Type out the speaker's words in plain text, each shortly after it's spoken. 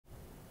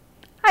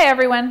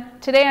everyone,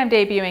 today I'm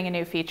debuting a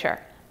new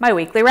feature, my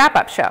weekly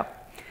wrap-up show.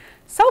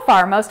 So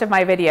far, most of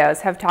my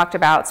videos have talked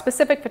about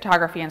specific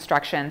photography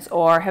instructions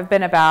or have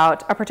been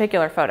about a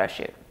particular photo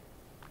shoot.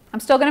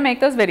 I'm still going to make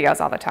those videos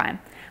all the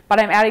time,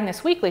 but I'm adding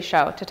this weekly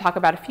show to talk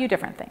about a few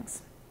different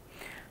things.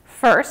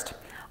 First,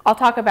 I'll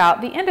talk about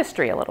the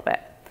industry a little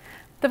bit.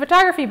 The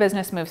photography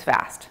business moves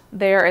fast.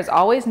 There is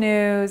always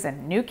news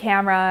and new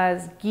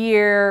cameras,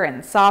 gear,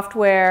 and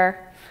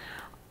software.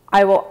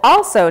 I will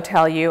also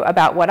tell you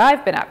about what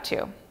I've been up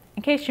to,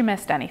 in case you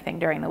missed anything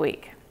during the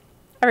week.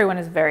 Everyone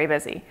is very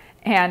busy,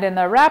 and in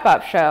the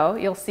wrap-up show,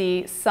 you'll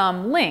see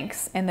some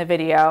links in the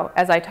video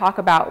as I talk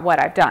about what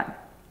I've done.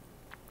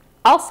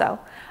 Also,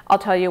 I'll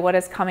tell you what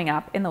is coming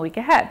up in the week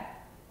ahead.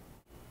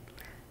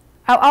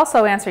 I'll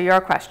also answer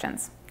your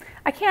questions.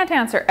 I can't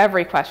answer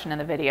every question in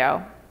the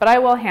video, but I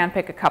will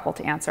handpick a couple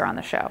to answer on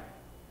the show.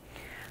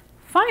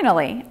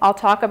 Finally, I'll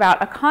talk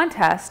about a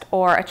contest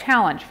or a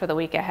challenge for the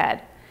week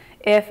ahead.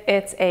 If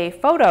it's a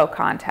photo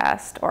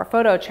contest or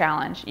photo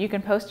challenge, you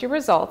can post your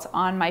results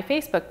on my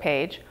Facebook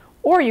page,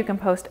 or you can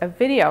post a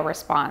video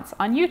response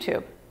on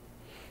YouTube.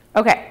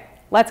 Okay,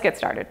 let's get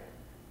started.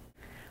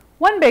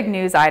 One big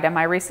news item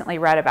I recently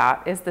read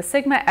about is the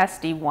Sigma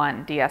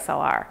SD1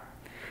 DSLR.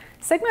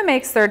 Sigma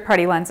makes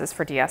third-party lenses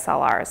for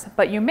DSLRs,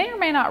 but you may or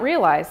may not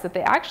realize that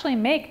they actually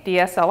make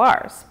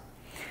DSLRs.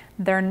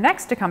 Their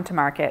next to come to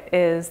market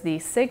is the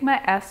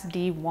Sigma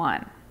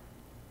SD1.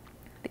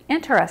 The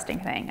interesting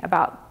thing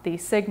about the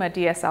Sigma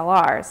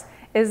DSLRs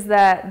is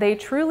that they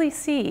truly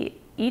see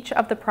each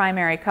of the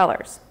primary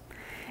colors.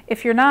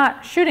 If you're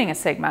not shooting a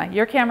Sigma,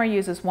 your camera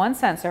uses one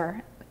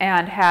sensor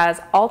and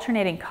has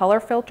alternating color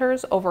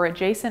filters over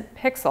adjacent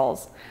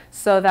pixels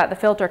so that the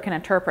filter can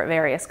interpret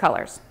various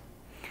colors.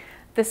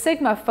 The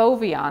Sigma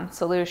Foveon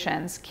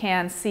solutions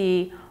can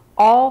see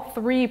all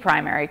three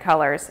primary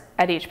colors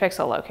at each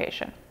pixel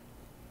location.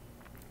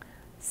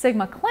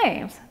 Sigma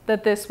claims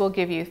that this will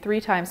give you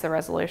 3 times the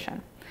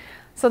resolution.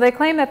 So they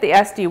claim that the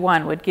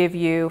SD1 would give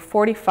you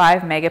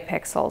 45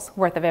 megapixels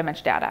worth of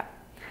image data.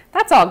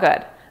 That's all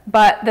good,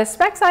 but the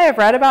specs I have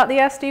read about the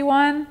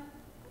SD1,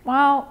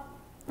 well,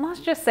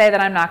 let's just say that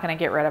I'm not going to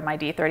get rid of my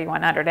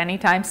D3100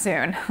 anytime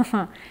soon.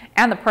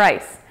 And the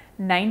price,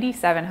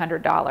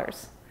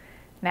 $9,700.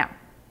 Now,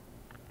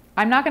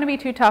 I'm not going to be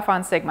too tough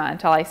on Sigma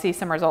until I see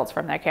some results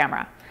from their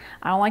camera.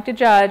 I don't like to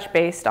judge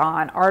based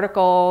on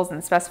articles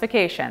and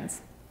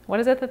specifications. What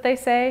is it that they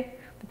say?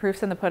 The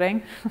proof's in the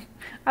pudding?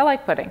 I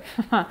like pudding.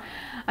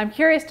 I'm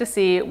curious to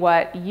see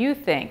what you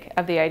think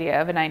of the idea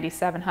of a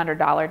 $9,700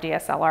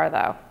 DSLR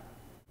though.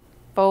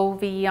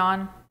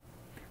 Foveon.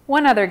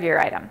 One other gear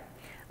item.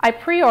 I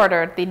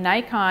pre-ordered the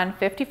Nikon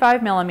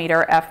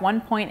 55mm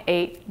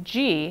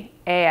f1.8G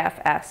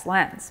AFS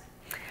lens.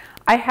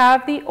 I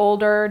have the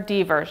older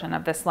D version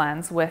of this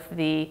lens with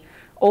the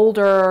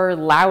older,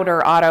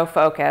 louder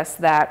autofocus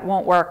that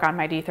won't work on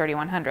my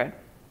D3100.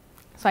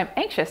 So I'm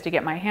anxious to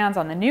get my hands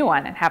on the new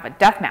one and have a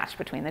death match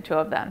between the two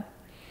of them.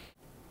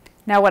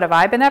 Now, what have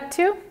I been up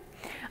to?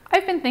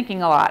 I've been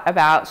thinking a lot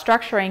about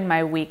structuring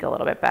my week a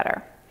little bit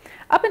better.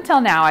 Up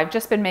until now, I've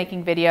just been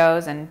making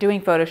videos and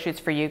doing photo shoots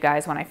for you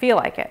guys when I feel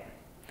like it.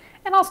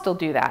 And I'll still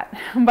do that,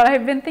 but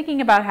I've been thinking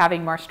about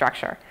having more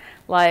structure,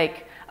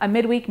 like a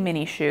midweek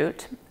mini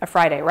shoot, a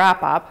Friday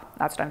wrap-up,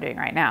 that's what I'm doing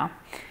right now,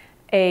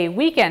 a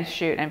weekend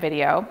shoot and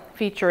video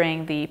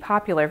featuring the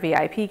popular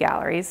VIP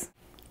galleries,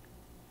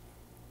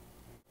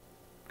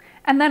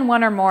 and then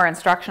 1 or more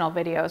instructional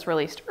videos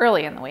released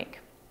early in the week.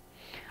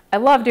 I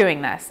love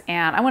doing this,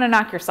 and I want to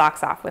knock your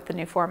socks off with the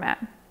new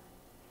format.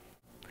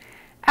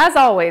 As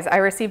always, I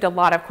received a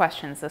lot of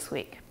questions this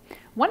week.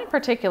 One in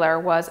particular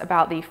was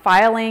about the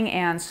filing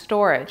and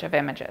storage of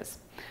images.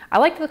 I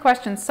liked the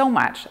question so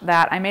much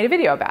that I made a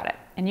video about it,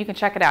 and you can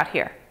check it out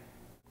here.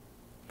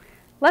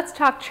 Let's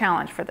talk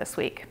challenge for this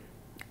week.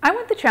 I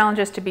want the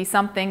challenges to be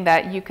something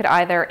that you could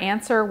either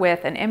answer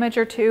with an image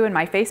or two in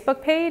my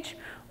Facebook page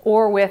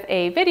or with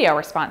a video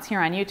response here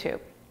on YouTube.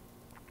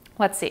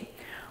 Let's see.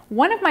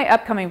 One of my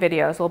upcoming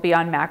videos will be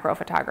on macro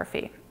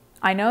photography.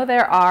 I know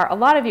there are a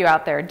lot of you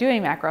out there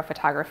doing macro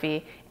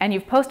photography, and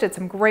you've posted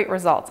some great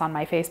results on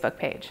my Facebook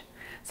page.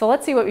 So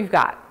let's see what we've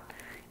got.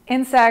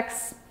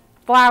 Insects,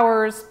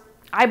 flowers,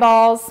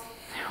 eyeballs,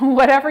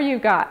 whatever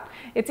you've got.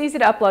 It's easy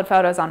to upload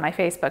photos on my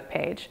Facebook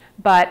page,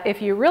 but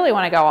if you really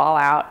want to go all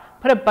out,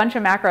 put a bunch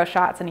of macro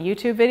shots in a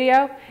YouTube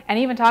video and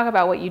even talk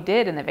about what you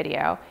did in the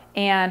video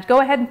and go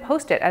ahead and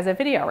post it as a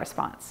video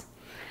response.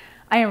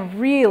 I am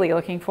really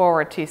looking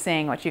forward to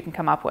seeing what you can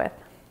come up with.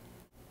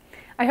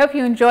 I hope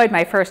you enjoyed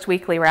my first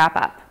weekly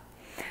wrap-up.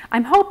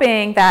 I'm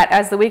hoping that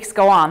as the weeks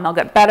go on, they'll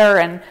get better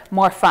and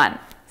more fun.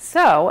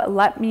 So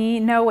let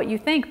me know what you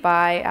think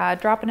by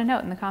dropping a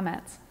note in the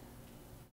comments.